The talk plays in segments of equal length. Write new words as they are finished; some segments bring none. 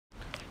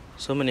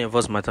So many of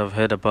us might have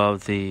heard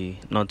about the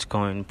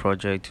Notcoin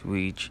project,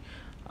 which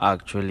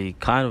actually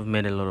kind of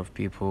made a lot of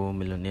people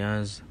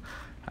millionaires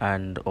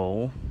and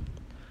all.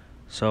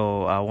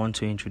 So I want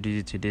to introduce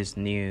you to this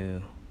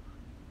new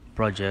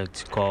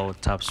project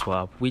called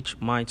TapSwap, which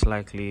might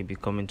likely be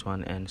coming to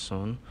an end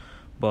soon,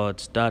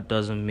 but that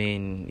doesn't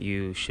mean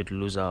you should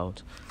lose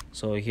out.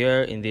 So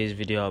here in this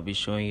video, I'll be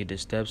showing you the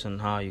steps on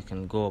how you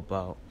can go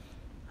about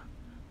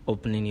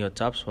opening your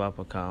TapSwap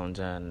account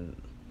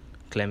and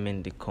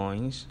claiming the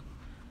coins.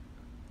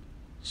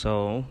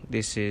 So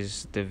this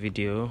is the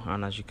video,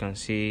 and as you can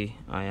see,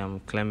 I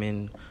am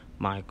claiming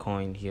my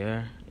coin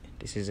here.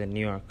 This is a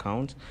new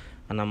account,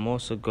 and I'm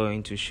also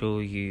going to show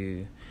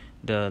you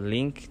the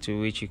link to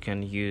which you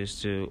can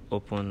use to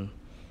open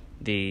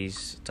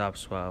this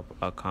TapSwap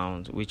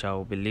account, which I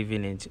will be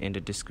leaving it in the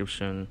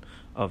description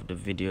of the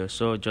video.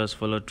 So just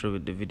follow through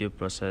with the video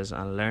process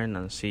and learn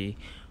and see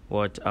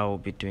what I will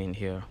be doing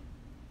here.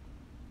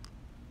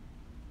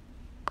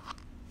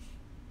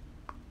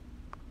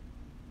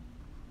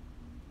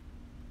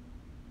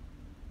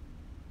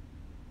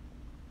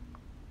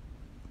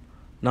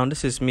 Now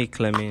this is me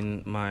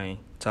claiming my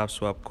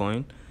TapSwap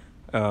coin.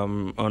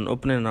 On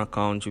opening an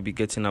account, you'll be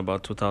getting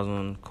about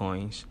 2,000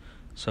 coins.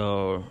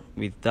 So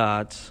with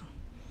that,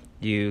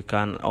 you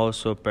can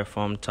also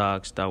perform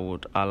tasks that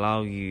would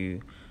allow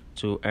you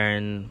to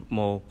earn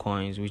more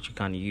coins, which you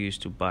can use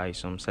to buy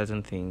some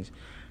certain things.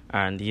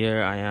 And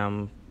here I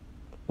am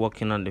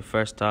working on the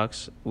first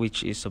task,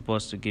 which is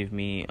supposed to give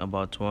me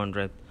about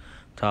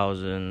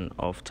 200,000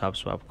 of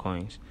TapSwap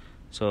coins.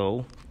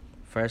 So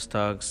first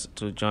task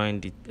to join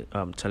the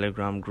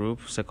Telegram group.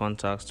 Second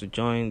task to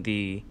join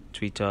the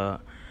Twitter,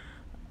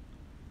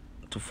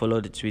 to follow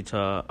the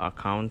Twitter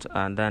account.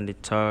 And then the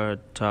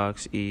third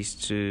task is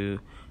to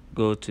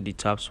go to the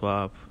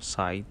TapSwap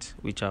site,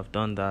 which I've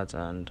done that,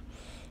 and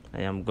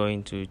I am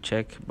going to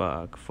check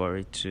back for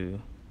it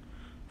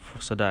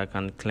so that I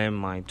can claim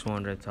my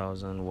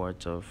 200,000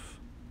 worth of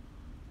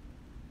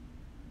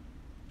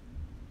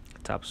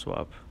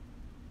TapSwap.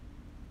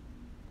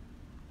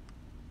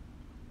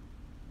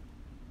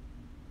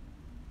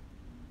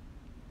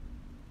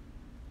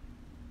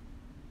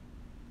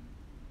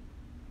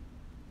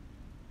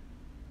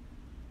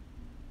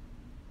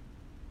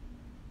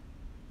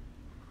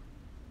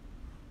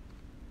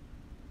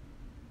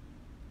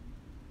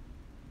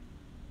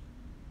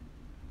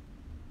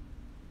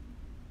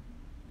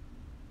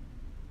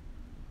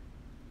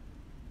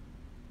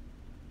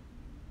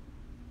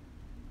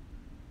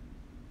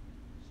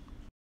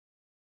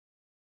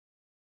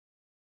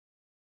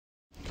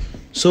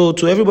 So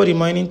to everybody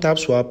mining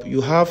TapSwap,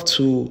 you have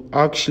to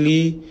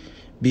actually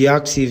be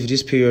active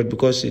this period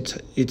because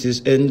it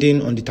is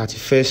ending on the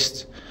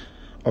 31st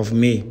of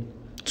May.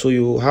 So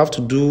you have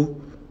to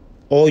do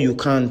all you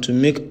can to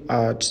make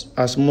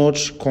as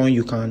much coin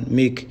you can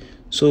make.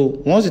 So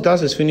once the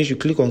task is finished, you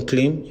click on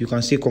claim. You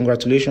can see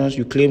congratulations,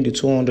 you claimed the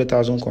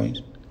 200,000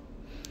 coins.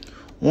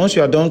 Once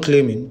you are done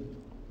claiming,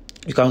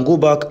 you can go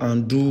back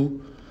and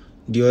do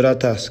the other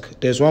task.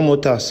 There's one more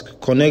task: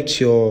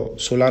 connect your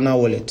Solana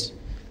wallet.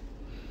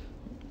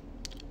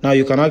 Now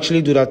you can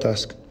actually do that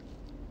task.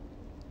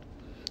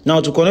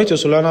 Now to connect your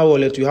Solana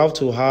wallet, you have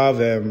to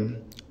have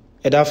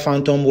either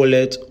Phantom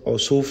wallet or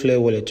Soulflare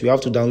wallet. You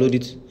have to download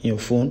it in your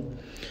phone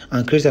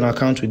and create an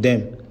account with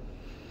them.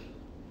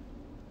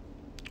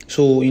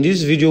 So in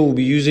this video, we'll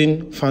be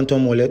using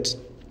Phantom wallet.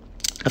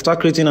 After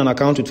creating an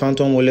account with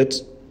Phantom wallet,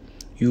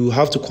 you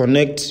have to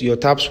connect your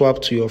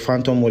TapSwap to your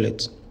Phantom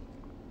wallet.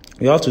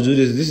 You have to do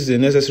this. This is a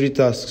necessary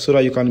task so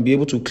that you can be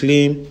able to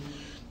claim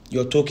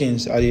your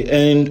tokens at the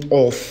end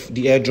of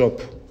the airdrop.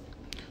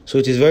 So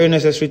it is very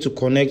necessary to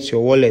connect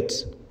your wallet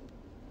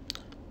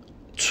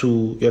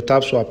to your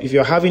TapSwap. If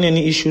you're having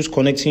any issues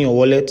connecting your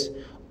wallet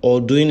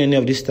or doing any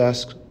of these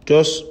tasks,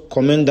 just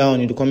comment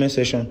down in the comment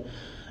section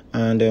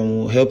and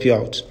we'll help you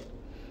out.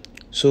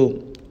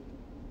 So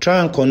try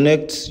and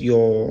connect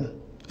your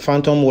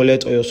Phantom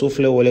wallet or your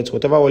Soulflare wallet,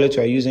 whatever wallet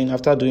you are using.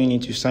 After doing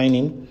it, you sign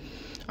in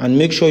and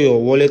make sure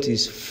your wallet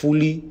is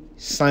fully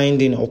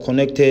signed in or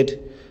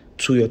connected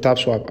to your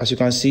TapSwap. As you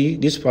can see,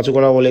 this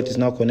particular wallet is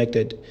now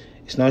connected.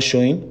 It's now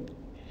showing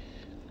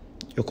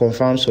your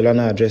confirmed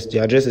Solana address. The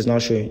address is now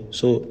showing.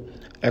 So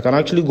I can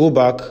actually go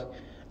back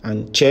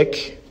and check.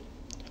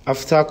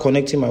 After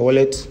connecting my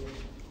wallet,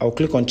 I'll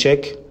click on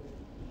check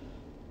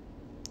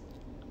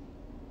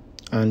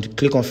and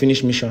click on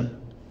finish mission.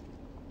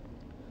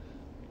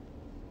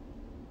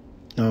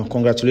 Now,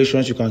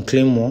 congratulations, you can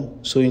claim more.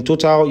 So in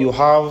total, you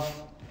have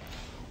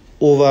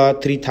over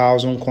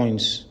 3,000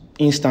 coins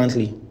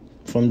instantly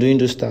from doing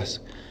those tasks.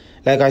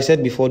 Like I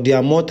said before, there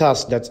are more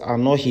tasks that are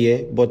not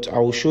here, but I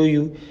will show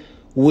you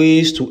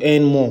ways to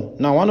earn more.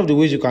 Now, one of the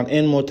ways you can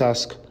earn more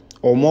tasks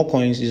or more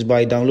coins is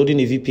by downloading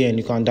a VPN.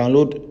 You can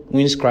download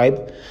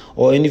Winscribe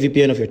or any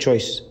VPN of your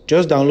choice.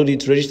 Just download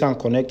it, register and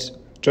connect,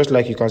 just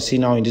like you can see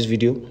now in this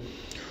video.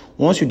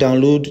 Once you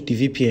download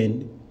the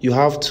VPN, you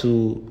have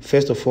to,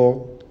 first of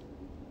all,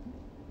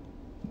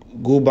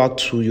 go back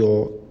to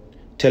your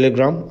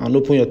Telegram and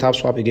open your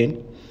TapSwap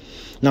again.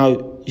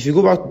 Now, if you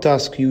go back to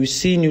task, you will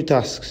see new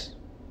tasks.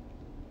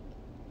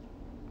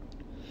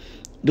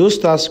 Those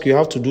tasks, you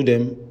have to do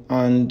them,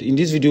 and in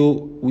this video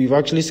we've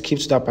actually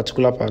skipped that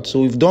particular part.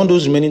 So we've done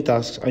those remaining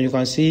tasks, and you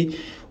can see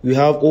we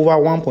have over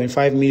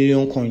 1.5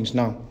 million coins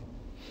now.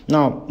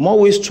 More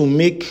ways to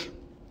make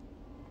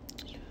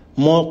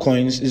more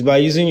coins is by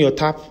using your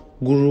Tap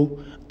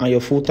Guru and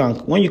your full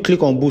tank. When you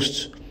click on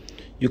boost,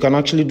 you can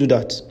actually do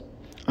that.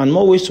 And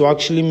more ways to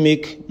actually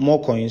make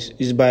more coins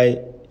is by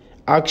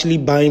actually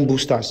buying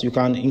boosters. You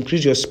can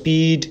increase your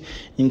speed,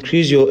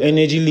 increase your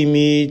energy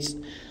limits,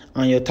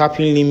 and your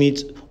tapping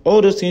limit.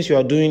 All those things you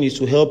are doing is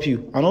to help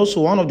you. And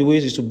also one of the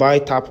ways is to buy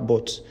tap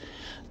bots.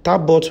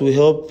 Tap bots will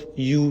help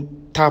you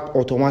tap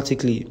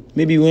automatically.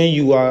 Maybe when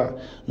you are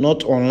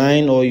not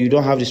online or you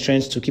don't have the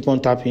strength to keep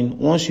on tapping,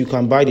 once you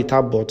can buy the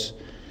tap bot,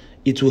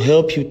 it will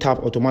help you tap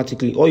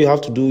automatically. All you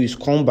have to do is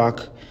come back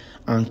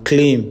and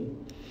claim.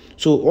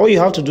 So all you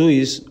have to do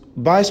is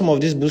buy some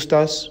of these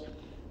boosters,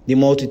 the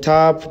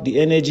multi-tap, the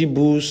energy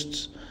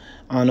boost,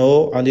 and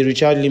the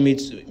recharge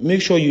limits.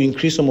 Make sure you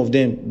increase some of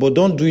them, but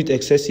don't do it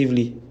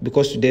excessively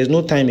because there's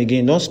no time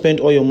again. Don't spend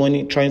all your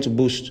money trying to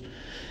boost.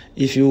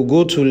 If you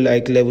go to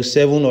like level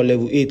 7 or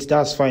level 8,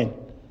 that's fine.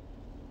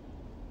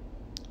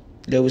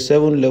 Level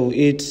 7, level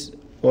 8,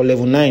 or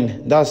level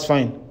 9, that's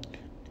fine.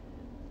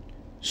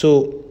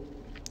 So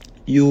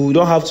you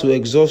don't have to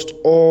exhaust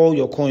all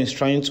your coins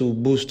trying to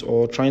boost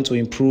or trying to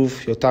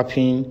improve your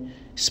tapping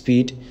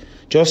speed.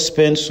 Just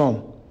spend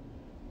some.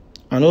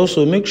 And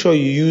also make sure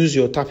you use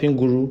your Tapping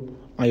Guru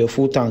and your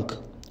full tank.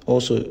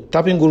 Also,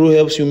 Tapping Guru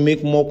helps you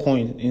make more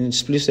coins in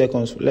split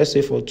seconds. Let's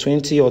say for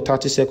 20 or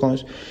 30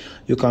 seconds,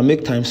 you can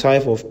make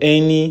 ×5 of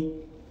any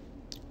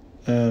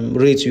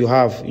rate you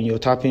have in your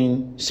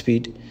tapping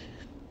speed.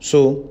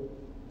 So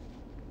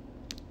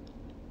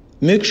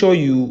make sure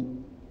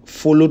you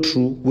follow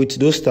through with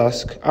those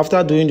tasks.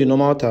 After doing the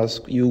normal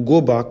task, you go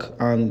back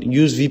and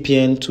use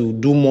VPN to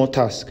do more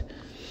tasks.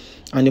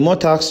 And the more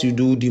tasks you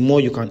do, the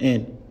more you can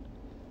earn.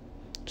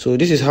 So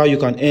this is how you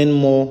can earn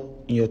more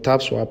in your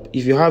TapSwap.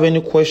 If you have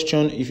any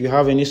question, if you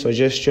have any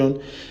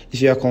suggestion,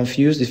 if you are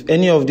confused, if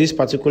any of these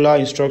particular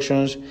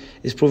instructions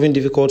is proving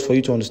difficult for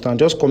you to understand,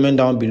 just comment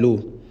down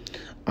below.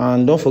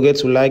 And don't forget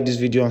to like this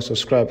video and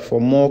subscribe for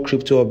more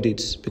crypto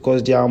updates,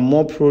 because there are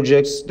more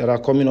projects that are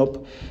coming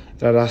up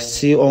that are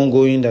still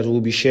ongoing that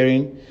we'll be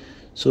sharing.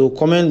 So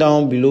comment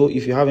down below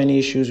if you have any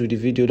issues with the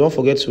video. Don't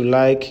forget to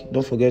like,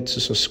 don't forget to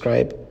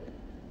subscribe.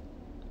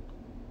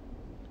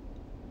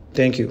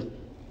 Thank you.